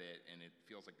trying to get it, and it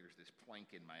feels like there's this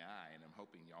plank in my eye, and I'm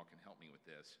hoping y'all can help me with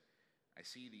this. I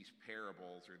see these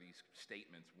parables or these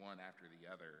statements one after the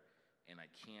other, and I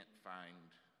can't find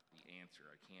the answer.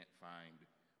 I can't find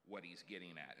what he's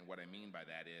getting at. And what I mean by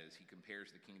that is he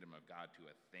compares the kingdom of God to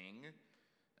a thing,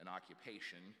 an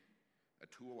occupation, a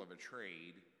tool of a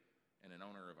trade, and an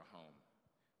owner of a home.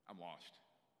 I'm lost.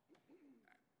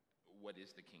 What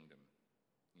is the kingdom?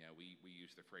 We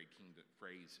use the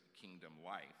phrase kingdom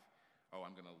life. Oh,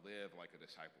 I'm going to live like a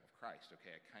disciple of Christ.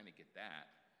 Okay, I kind of get that.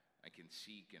 I can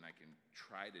seek and I can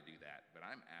try to do that, but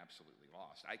I'm absolutely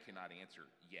lost. I cannot answer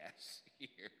yes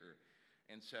here.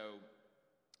 And so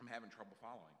I'm having trouble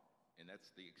following, and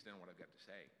that's the extent of what I've got to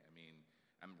say. I mean,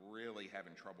 I'm really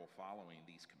having trouble following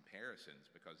these comparisons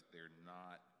because they're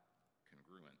not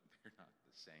congruent. They're not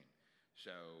the same.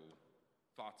 So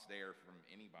thoughts there from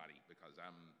anybody, because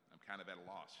I'm kind of at a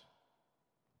loss.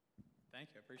 Thank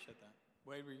you. I appreciate that.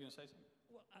 Wade, were you going to say something?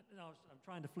 Well, I'm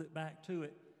trying to flip back to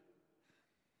it.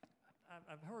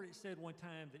 I've heard it said one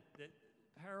time that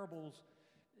parables,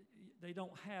 they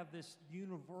don't have this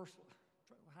universal,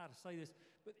 how to say this,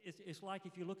 but it's like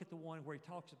if you look at the one where he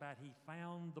talks about he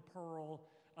found the pearl,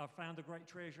 found the great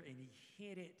treasure, and he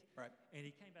hid it, right, and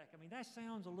he came back. I mean, that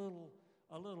sounds a little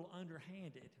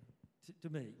underhanded to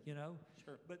me,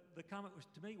 Sure. But the comment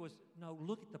to me was, no,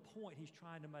 look at the point he's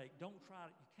trying to make. You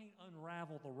can't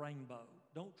unravel the rainbow.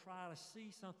 Don't try to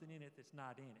see something in it that's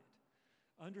not in it.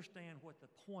 Understand what the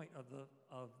point of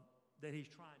that he's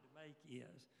trying to make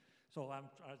is. So I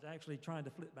was actually trying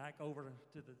to flip back over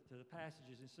to the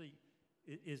passages and see,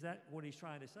 is that what he's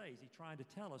trying to say? Is he trying to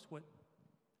tell us what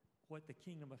the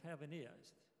kingdom of heaven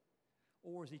is?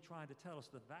 Or is he trying to tell us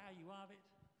the value of it?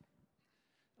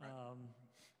 Right.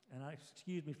 And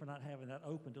excuse me for not having that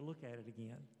open to look at it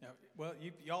again. Yeah, well,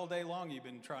 all day long you've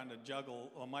been trying to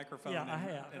juggle a microphone I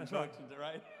have. and That's books,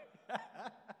 right?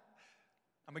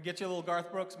 I'm going to get you a little Garth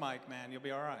Brooks mic, man. You'll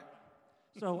be all right.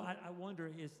 So I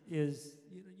wonder, is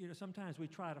sometimes we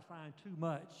try to find too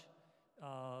much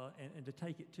and to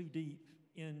take it too deep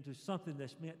into something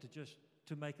that's meant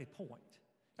to make a point.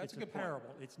 That's it's a good parable.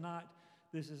 point.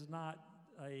 This is not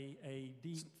a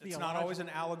deep It's not always an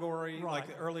allegory. Right. Like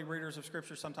the early readers of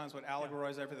Scripture sometimes would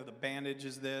allegorize everything. The bandage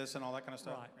is this and all that kind of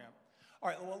stuff. Right. Yeah. All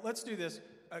right, well, let's do this.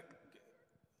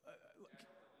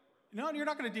 No, you're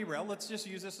not going to derail. Let's just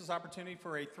use this as opportunity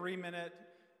for a 3-minute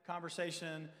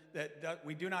conversation that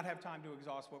we do not have time to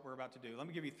exhaust what we're about to do. Let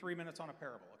me give you 3 minutes on a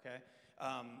parable, okay?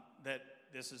 That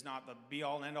this is not the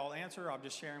be-all and end-all answer. I'm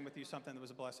just sharing with you something that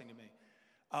was a blessing to me.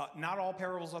 Not all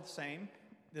parables are the same.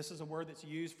 This is a word that's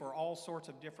used for all sorts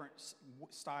of different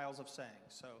styles of saying.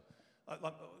 So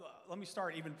let me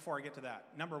start even before I get to that.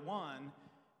 Number one,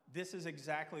 this is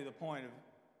exactly the point of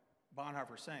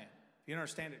Bonhoeffer saying. If you don't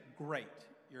understand it, great.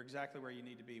 You're exactly where you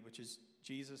need to be, which is,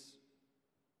 Jesus,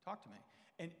 talk to me.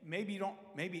 And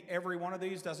maybe every one of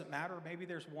these doesn't matter. Maybe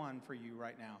there's one for you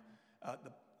right now.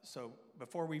 So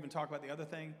before we even talk about the other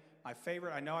thing, my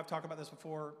favorite, I know I've talked about this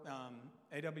before,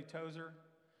 A.W. Tozer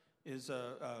is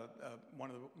one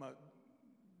of the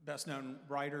best-known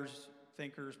writers,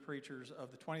 thinkers, preachers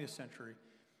of the 20th century.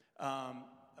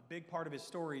 A big part of his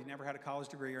story, he never had a college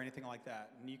degree or anything like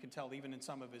that. And you can tell even in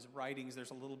some of his writings,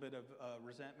 there's a little bit of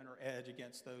resentment or edge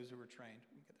against those who were trained.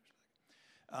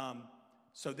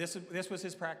 So this was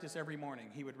his practice every morning.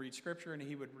 He would read Scripture and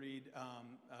he would read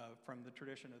from the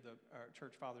tradition of the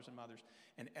church fathers and mothers.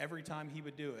 And every time he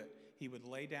would do it, he would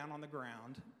lay down on the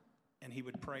ground and he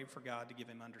would pray for God to give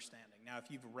him understanding. Now,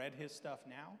 if you've read his stuff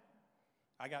now,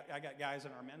 I got guys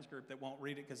in our men's group that won't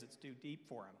read it because it's too deep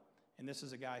for them. And this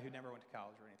is a guy who never went to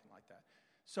college or anything like that.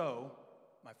 So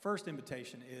my first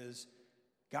invitation is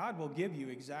God will give you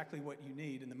exactly what you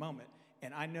need in the moment.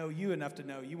 And I know you enough to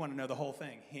know you want to know the whole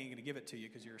thing. He ain't going to give it to you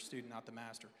because you're a student, not the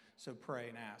master. So pray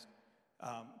and ask.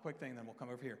 Quick thing, then we'll come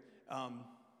over here.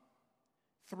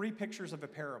 3 pictures of a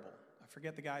parable. I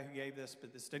forget the guy who gave this,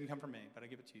 but this didn't come from me, but I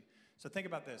give it to you. So think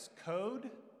about this. Code,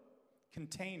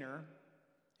 container,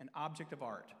 and object of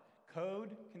art. Code,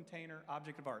 container,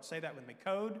 object of art. Say that with me.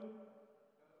 Code.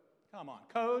 Come on.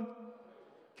 Code,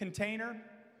 container,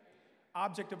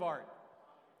 object of art.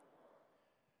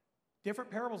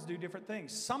 Different parables do different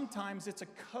things. Sometimes it's a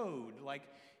code, like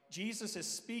Jesus is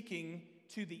speaking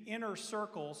to the inner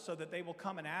circle so that they will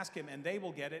come and ask him and they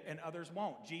will get it and others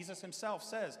won't. Jesus himself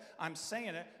says, I'm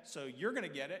saying it so you're going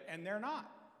to get it and they're not.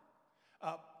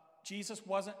 Jesus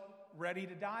wasn't ready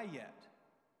to die yet.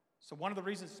 So one of the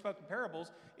reasons he spoke in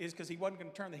parables is because he wasn't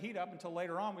going to turn the heat up until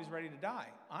later on when he's ready to die,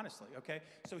 honestly, okay?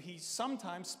 So he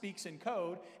sometimes speaks in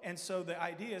code, and so the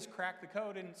idea is crack the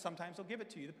code, and sometimes he'll give it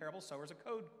to you. The parable sower is a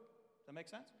code. Does that make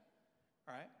sense?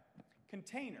 All right?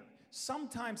 Container.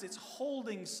 Sometimes it's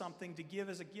holding something to give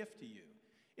as a gift to you.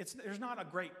 There's not a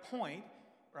great point,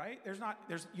 right? There's not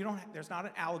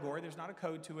an allegory. There's not a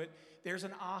code to it. There's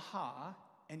an aha,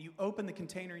 and you open the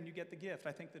container and you get the gift.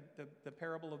 I think the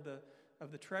parable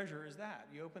of the treasure is that.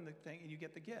 You open the thing and you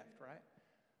get the gift,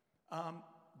 right?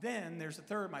 Then there's the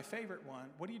third, my favorite one.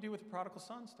 What do you do with the prodigal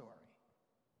son story?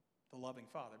 The loving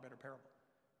father, better parable.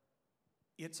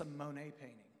 It's a Monet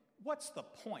painting. What's the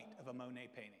point of a Monet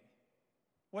painting?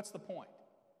 What's the point?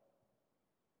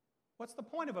 What's the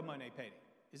point of a Monet painting?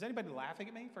 Is anybody laughing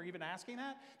at me for even asking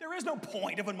that? There is no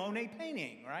point of a Monet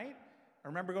painting, right? I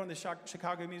remember going to the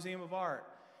Chicago Museum of Art,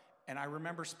 and I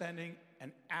remember spending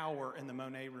an hour in the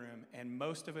Monet room, and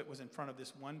most of it was in front of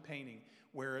this one painting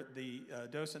where the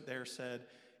docent there said,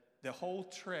 the whole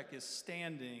trick is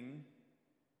standing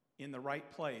in the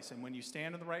right place. And when you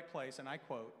stand in the right place, and I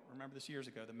quote, remember this years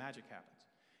ago, the magic happens.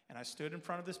 And I stood in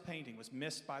front of this painting, was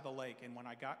mist by the lake, and when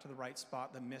I got to the right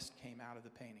spot, the mist came out of the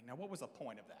painting. Now, what was the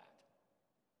point of that?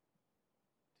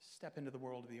 To step into the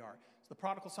world of the art. So the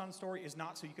prodigal son story is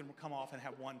not so you can come off and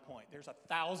have one point. There's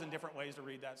 1,000 different ways to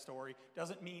read that story.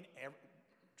 Doesn't mean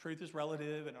truth is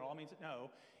relative, and it all means no.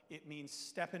 It means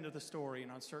step into the story,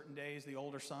 and on certain days, the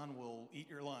older son will eat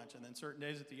your lunch, and then certain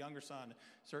days it's the younger son,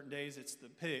 certain days it's the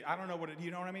pig. I don't know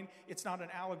you know what I mean? It's not an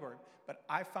allegory, but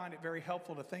I find it very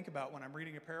helpful to think about when I'm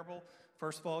reading a parable.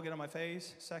 First of all, get on my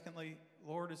face. Secondly,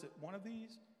 Lord, is it one of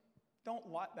these? Don't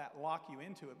let that lock you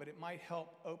into it, but it might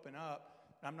help open up.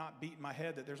 I'm not beating my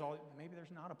head that maybe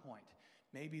there's not a point.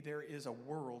 Maybe there is a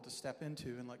world to step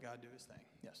into and let God do his thing.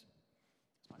 Yes?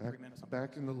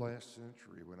 Back in the last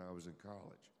century when I was in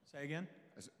college. Say again?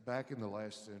 Back in the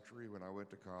last century when I went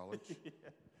to college,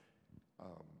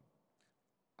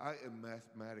 I am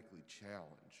mathematically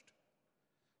challenged,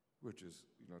 which is,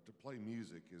 to play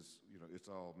music is, it's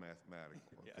all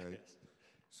mathematical, okay? Yes.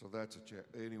 So that's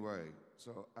anyway,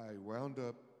 so I wound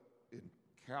up in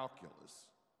calculus,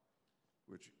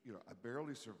 which, I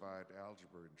barely survived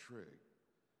algebra and trig.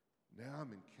 Now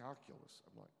I'm in calculus.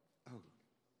 I'm like, oh,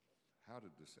 how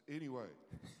did this, anyway.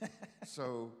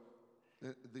 So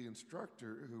the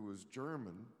instructor, who was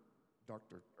German,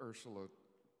 Dr. Ursula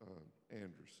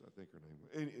Andrus, I think her name was,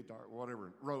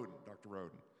 Dr.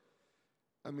 Roden.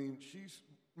 I mean, she's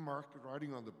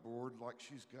writing on the board like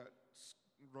she's got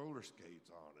roller skates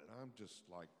on it. I'm just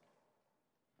like,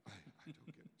 I don't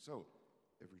get it. So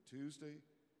every Tuesday,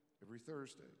 every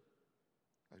Thursday,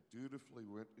 I dutifully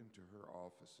went into her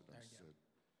office and I said,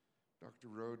 Dr.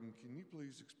 Roden, can you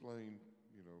please explain,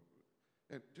 and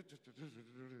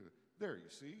there, you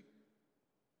see?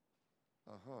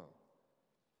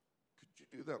 Could you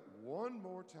do that one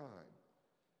more time?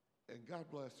 And God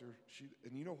bless her.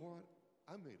 And you know what?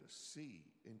 I made a C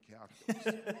in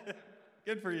calculus.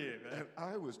 Good for you, man. And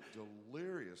I was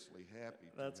deliriously happy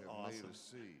to have made a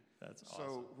C. That's awesome.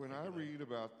 So when I read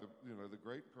about the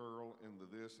great pearl and the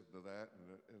this and the that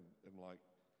and like,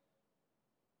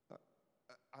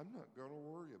 I'm not going to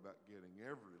worry about getting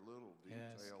every little detail.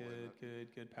 Yes,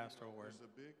 good pastoral word. There's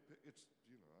a big, I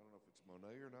don't know if it's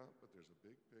Monet or not, but there's a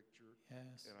big picture.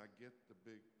 Yes. And I get the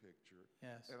big picture.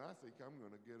 Yes. And I think I'm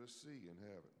going to get a C in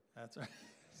heaven. That's right.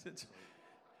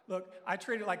 Look, I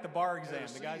treat it like the bar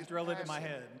exam. The guys drilled it in my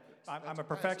head. I'm a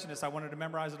perfectionist. I wanted to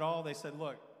memorize it all. They said,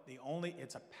 look,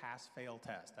 it's a pass-fail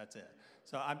test. That's it.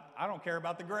 So I don't care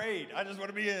about the grade. I just want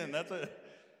to be in. That's it.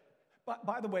 But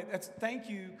by the way, thank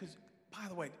you, because by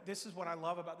the way, this is what I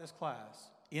love about this class.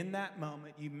 In that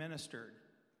moment, you ministered.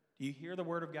 You hear the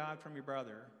word of God from your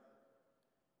brother.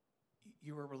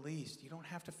 You were released. You don't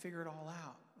have to figure it all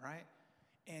out, right?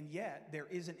 And yet, there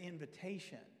is an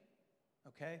invitation,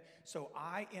 okay? So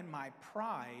I, in my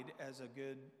pride as a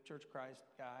good Church of Christ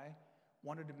guy,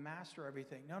 wanted to master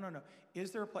everything. No.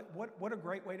 Is there a place? What a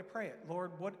great way to pray it.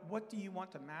 Lord, what do you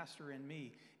want to master in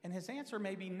me? And his answer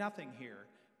may be nothing here.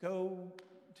 Go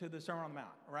to the Sermon on the Mount,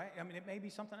 right? I mean, it may be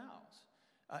something else.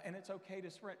 And it's okay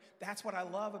to spread. That's what I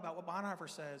love about what Bonhoeffer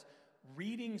says.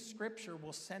 Reading Scripture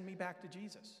will send me back to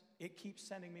Jesus. It keeps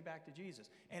sending me back to Jesus.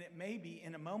 And it may be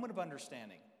in a moment of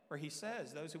understanding where he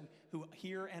says, those who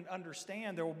hear and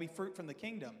understand, there will be fruit from the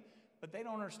kingdom. But they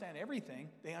don't understand everything.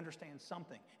 They understand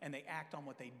something. And they act on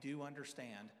what they do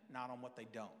understand, not on what they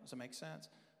don't. Does that make sense?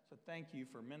 So thank you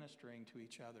for ministering to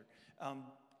each other.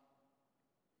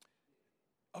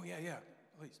 Yeah,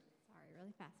 please. Sorry,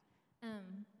 really fast.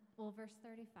 Well, verse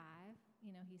 35,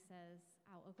 he says,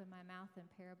 I'll open my mouth in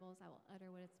parables. I will utter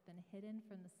what has been hidden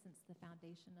since the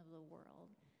foundation of the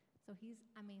world. So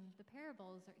the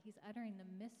parables, he's uttering the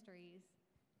mysteries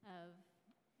of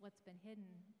what's been hidden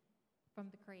from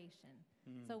the creation.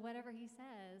 So whatever he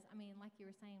says, like you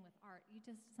were saying with art,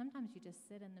 sometimes you just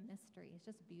sit in the mystery. It's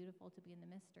just beautiful to be in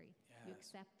the mystery. Yes. You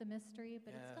accept the mystery,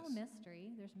 but it's still a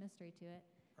mystery. There's mystery to it.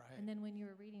 Right. And then when you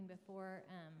were reading before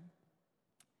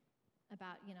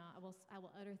about, I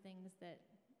will utter things that,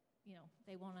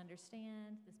 they won't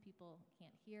understand. This people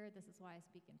can't hear. This is why I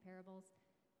speak in parables.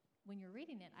 When you're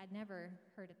reading it, I'd never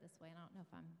heard it this way, and I don't know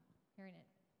if I'm hearing it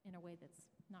in a way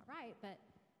that's not right, but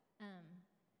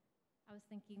I was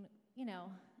thinking,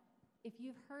 if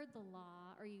you've heard the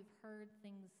law or you've heard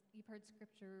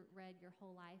Scripture read your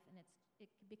whole life, and it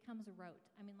becomes rote.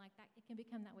 Like that, it can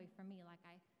become that way for me. Like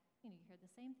you hear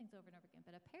the same things over and over again.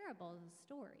 But a parable is a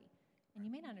story, and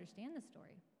you may not understand the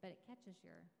story, but it catches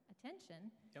your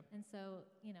attention. Yep. And so,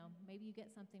 maybe you get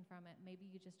something from it. Maybe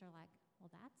you just are like,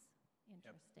 well, that's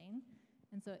interesting.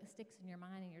 Yep. And so it sticks in your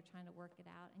mind, and you're trying to work it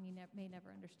out, and you may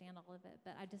never understand all of it.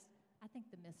 But I think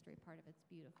the mystery part of it's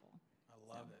beautiful. I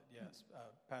love it. Yes.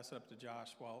 Pass it up to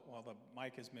Josh while the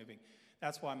mic is moving.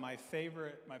 That's why my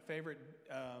favorite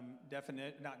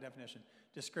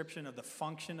description of the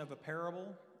function of a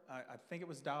parable. I think it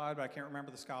was Dodd, but I can't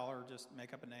remember the scholar. Just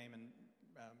make up a name and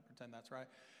pretend that's right.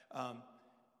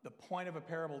 The point of a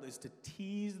parable is to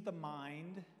tease the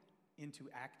mind into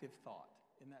active thought.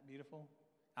 Isn't that beautiful?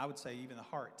 I would say even the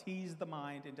heart. Tease the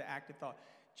mind into active thought.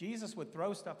 Jesus would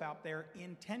throw stuff out there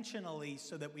intentionally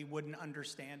so that we wouldn't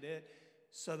understand it,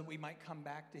 so that we might come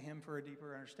back to him for a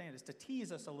deeper understanding. It's to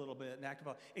tease us a little bit in active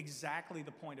thought. Exactly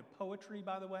the point of poetry,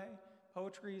 by the way.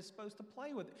 Poetry is supposed to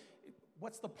play with it.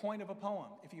 What's the point of a poem?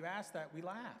 If you ask that, we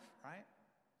laugh, right?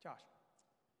 Josh.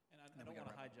 And I don't want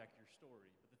to hijack your story,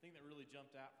 but the thing that really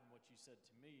jumped out from what you said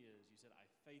to me is you said, I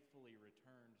faithfully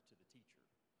returned to the teacher.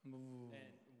 Ooh.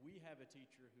 And we have a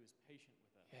teacher who is patient with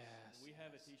us. Yes, we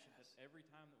have a teacher that every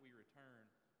time that we return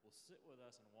will sit with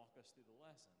us and walk us through the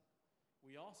lesson.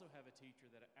 We also have a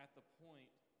teacher that at the point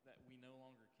that we no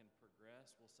longer can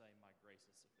progress will say, my grace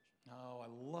is sufficient. Oh, I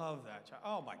love that.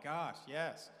 Oh my gosh,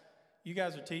 yes. You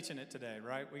guys are teaching it today,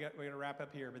 right? We got to wrap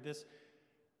up here, but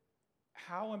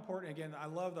how important, again, I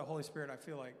love the Holy Spirit, I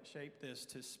feel like, shaped this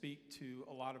to speak to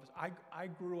a lot of us. I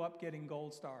grew up getting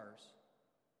gold stars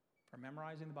for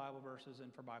memorizing the Bible verses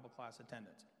and for Bible class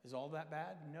attendance. Is all that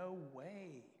bad? No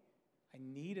way. I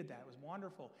needed that. It was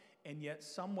wonderful. And yet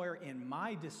somewhere in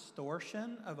my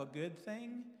distortion of a good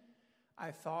thing,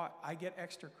 I thought I get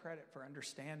extra credit for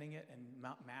understanding it and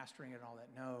mastering it and all that.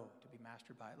 No, to be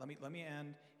mastered by it. Let me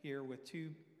end here with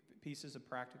two pieces of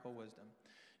practical wisdom.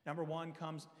 Number one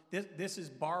comes, this is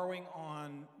borrowing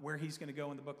on where he's going to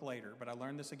go in the book later, but I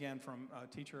learned this again from a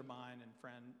teacher of mine and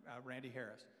friend, Randy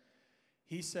Harris.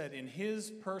 He said in his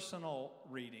personal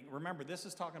reading, remember, this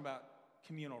is talking about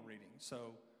communal reading,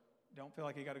 so don't feel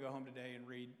like you got to go home today and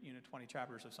read 20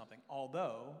 chapters of something,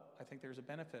 although I think there's a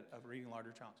benefit of reading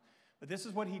larger chunks. But this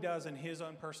is what he does in his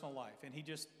own personal life, and he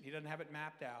doesn't have it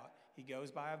mapped out. He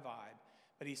goes by a vibe.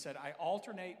 But he said, I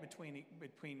alternate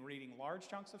between reading large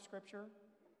chunks of Scripture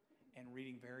and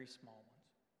reading very small ones.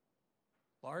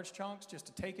 Large chunks just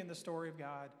to take in the story of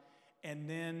God, and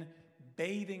then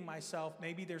bathing myself.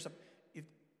 Maybe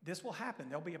this will happen.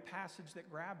 There'll be a passage that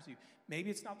grabs you. Maybe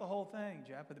it's not the whole thing,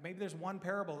 Jeff, but maybe there's one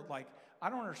parable that, like, I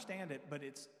don't understand it, but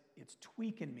it's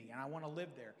tweaking me, and I want to live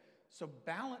there. So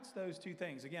balance those two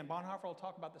things. Again, Bonhoeffer will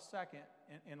talk about the second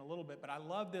in a little bit, but I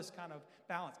love this kind of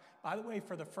balance. By the way,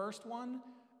 for the first one,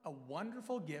 a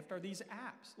wonderful gift are these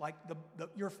apps. Like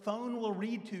your phone will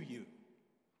read to you.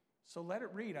 So let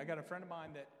it read. I got a friend of mine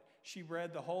that she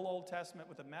read the whole Old Testament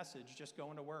with a message just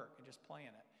going to work and just playing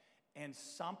it. And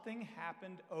something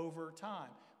happened over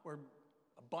time where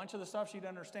a bunch of the stuff she'd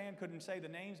understand, couldn't say the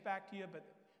names back to you,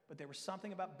 but But there was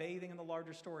something about bathing in the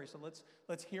larger story. So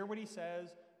let's hear what he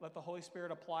says. Let the Holy Spirit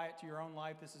apply it to your own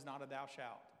life. This is not a thou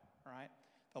shalt, all right?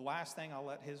 The last thing, I'll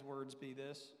let his words be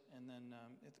this, and then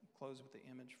close with the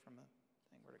image from the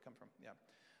thing. Where'd it come from? Yeah.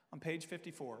 On page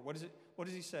 54, what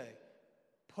does he say?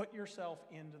 Put yourself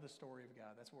into the story of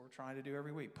God. That's what we're trying to do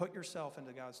every week. Put yourself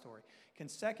into God's story.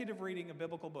 Consecutive reading of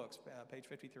biblical books, page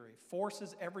 53,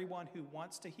 forces everyone who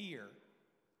wants to hear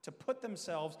to put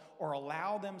themselves or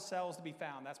allow themselves to be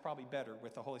found. That's probably better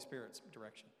with the Holy Spirit's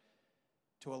direction.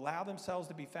 To allow themselves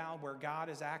to be found where God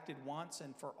has acted once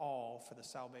and for all for the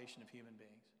salvation of human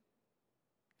beings.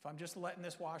 If I'm just letting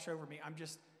this wash over me,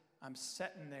 I'm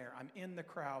sitting there. I'm in the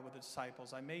crowd with the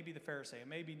disciples. I may be the Pharisee. I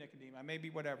may be Nicodemus. I may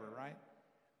be whatever, right?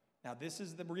 Now, this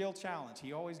is the real challenge.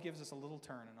 He always gives us a little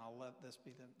turn, and I'll let this be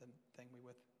the thing we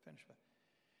finish with.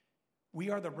 We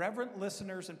are the reverent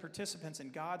listeners and participants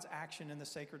in God's action in the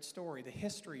sacred story, the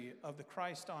history of the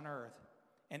Christ on earth.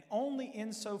 And only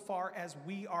insofar as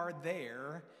we are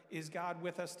there is God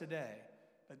with us today.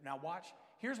 But now watch.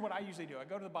 Here's what I usually do. I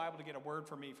go to the Bible to get a word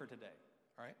for me for today.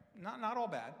 All right? Not all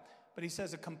bad. But he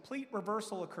says a complete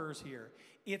reversal occurs here.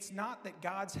 It's not that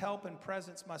God's help and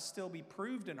presence must still be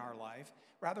proved in our life.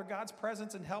 Rather, God's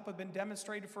presence and help have been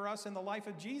demonstrated for us in the life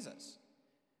of Jesus.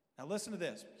 Now listen to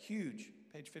this. Huge.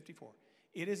 Page 54.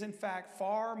 It is in fact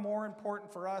far more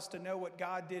important for us to know what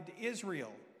God did to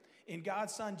Israel in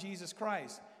God's Son, Jesus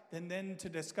Christ, than then to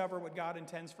discover what God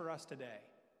intends for us today.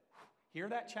 Hear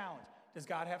that challenge. Does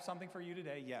God have something for you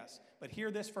today? Yes. But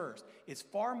hear this first. It's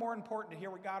far more important to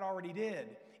hear what God already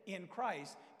did in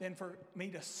Christ than for me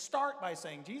to start by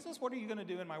saying, Jesus, what are you going to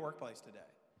do in my workplace today?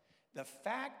 The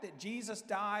fact that Jesus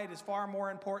died is far more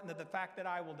important than the fact that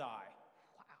I will die.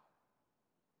 Wow.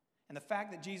 And the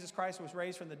fact that Jesus Christ was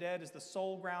raised from the dead is the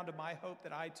sole ground of my hope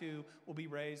that I too will be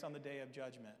raised on the day of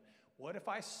judgment. What if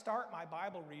I start my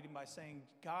Bible reading by saying,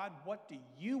 God, what do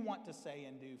you want to say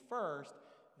and do first?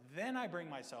 Then I bring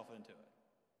myself into it.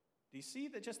 Do you see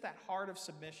that just that heart of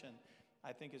submission,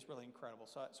 I think, is really incredible.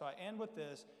 So I end with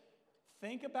this.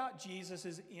 Think about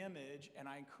Jesus' image, and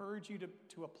I encourage you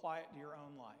to apply it to your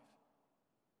own life.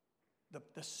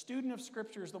 The student of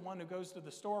Scripture is the one who goes to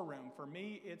the storeroom. For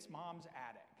me, it's mom's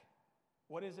attic.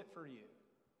 What is it for you?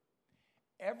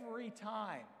 Every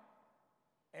time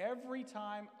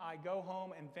I go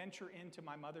home and venture into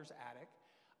my mother's attic,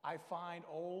 I find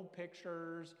old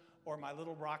pictures or my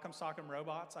little Rock'em Sock'em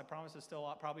robots. I promise it's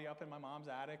still probably up in my mom's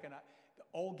attic. And the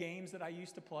old games that I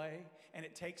used to play, and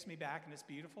it takes me back, and it's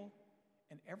beautiful.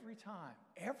 And every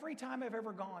time I've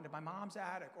ever gone to my mom's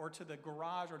attic or to the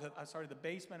garage or the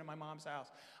basement of my mom's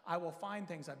house, I will find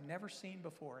things I've never seen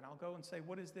before. And I'll go and say,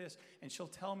 what is this? And she'll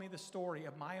tell me the story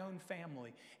of my own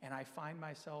family, and I find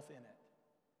myself in it.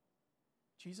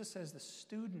 Jesus says the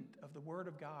student of the Word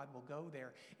of God will go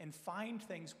there and find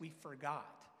things we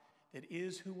forgot that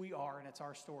is who we are, and it's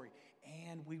our story.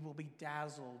 And we will be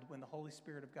dazzled when the Holy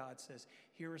Spirit of God says,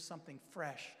 here is something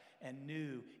fresh and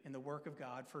new in the work of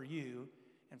God for you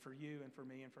and for you and for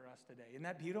me and for us today. Isn't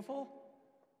that beautiful?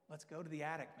 Let's go to the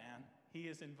attic, man. He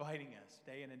is inviting us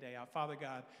day in and day out. Father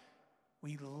God,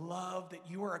 we love that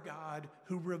you are a God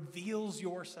who reveals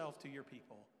yourself to your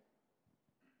people.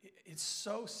 It's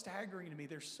so staggering to me.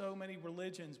 There's so many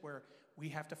religions where we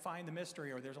have to find the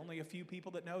mystery, or there's only a few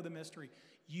people that know the mystery.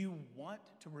 You want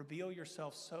to reveal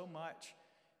yourself so much.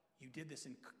 You did this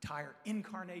entire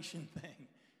incarnation thing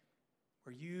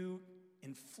where you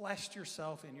enfleshed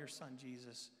yourself in your Son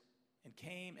Jesus and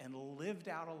came and lived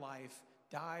out a life,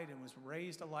 died and was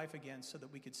raised to life again so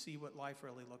that we could see what life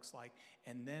really looks like.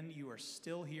 And then you are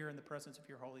still here in the presence of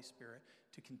your Holy Spirit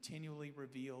to continually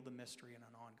reveal the mystery in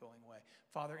an ongoing way.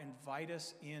 Father, invite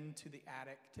us into the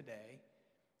attic today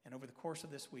and over the course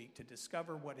of this week to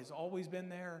discover what has always been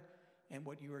there and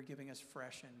what you are giving us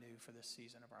fresh and new for this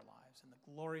season of our lives. In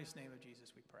the glorious name of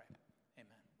Jesus we pray. Amen.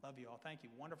 Love you all. Thank you.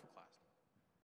 Wonderful class.